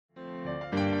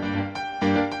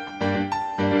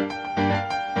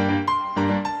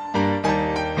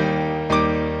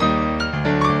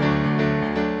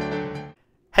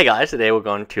Hey guys, today we're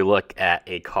going to look at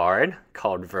a card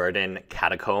called Verdant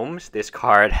Catacombs. This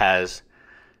card has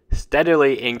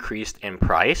steadily increased in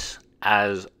price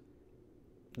as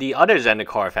the other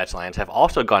Zendikar fetch lands have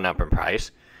also gone up in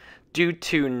price due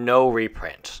to no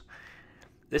reprints.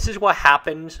 This is what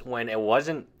happens when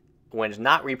it's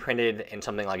not reprinted in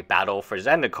something like Battle for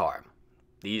Zendikar.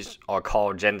 These are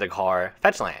called Zendikar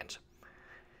fetch lands.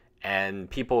 And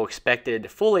people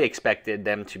fully expected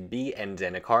them to be in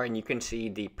Zendikar, and you can see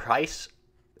the price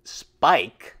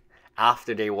spike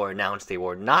after they were announced they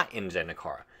were not in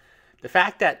Zendikar. The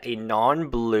fact that a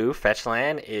non-blue fetch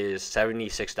land is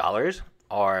 $76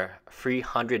 or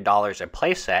 $300 a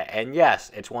playset, and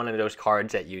yes, it's one of those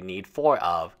cards that you need 4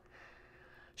 of,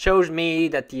 shows me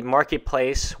that the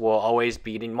marketplace will always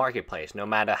be the marketplace. No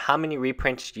matter how many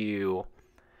reprints you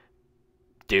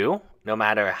do, no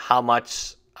matter how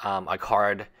much a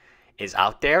card is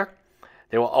out there,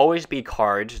 there will always be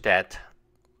cards that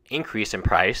increase in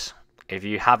price. If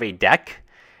you have a deck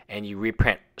and you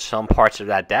reprint some parts of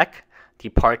that deck, the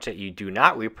parts that you do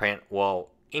not reprint will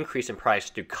increase in price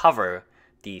to cover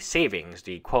the savings,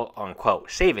 the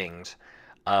quote-unquote savings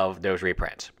of those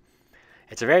reprints.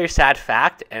 It's a very sad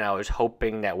fact, and I was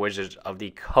hoping that Wizards of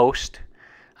the Coast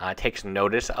takes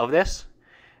notice of this.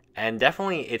 And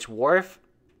definitely it's worth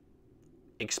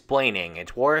explaining,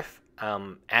 it's worth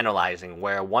analyzing,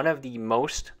 where when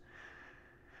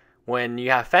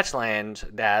you have fetch lands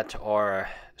that are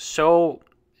so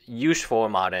useful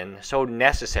in Modern, so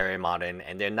necessary in Modern,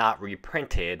 and they're not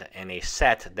reprinted in a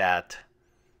set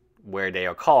where they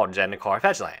are called Zendikar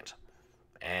fetch lands.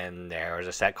 And there is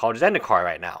a set called Zendikar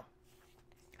right now,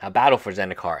 a Battle for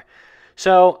Zendikar.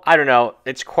 So, I don't know,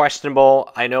 it's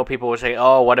questionable. I know people will say,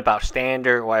 oh, what about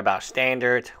Standard? What about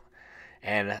Standard?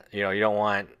 And, you don't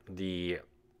want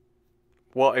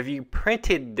well, if you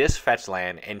printed this fetch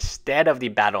land instead of the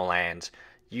battle lands,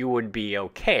 you would be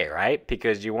okay, right?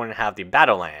 Because you wouldn't have the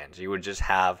battle lands. You would just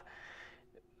have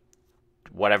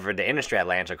whatever the Innistrad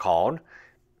lands are called,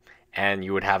 and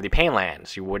you would have the pain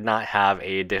lands. You would not have an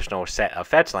additional set of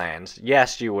fetch lands.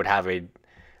 Yes, you would have a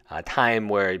time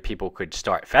where people could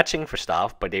start fetching for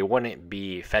stuff, but they wouldn't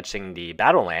be fetching the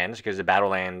battle lands because the battle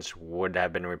lands would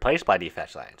have been replaced by the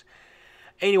fetch lands.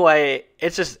 Anyway,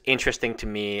 it's just interesting to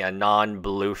me. A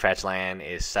non-blue fetch land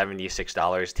is $76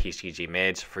 TCG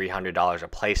mids, $300 a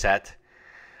playset.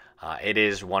 It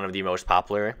is one of the most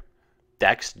popular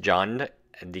decks. Jund,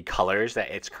 the colors that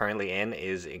it's currently in,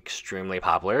 is extremely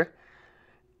popular.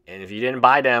 And if you didn't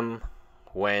buy them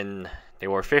when they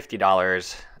were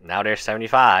 $50, now they're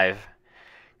 $75.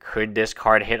 Could this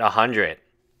card hit 100?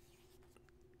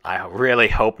 I really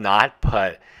hope not,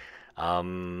 but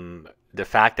the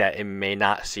fact that it may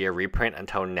not see a reprint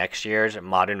until next year's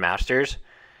Modern Masters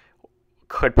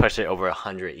could push it over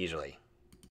 100 easily.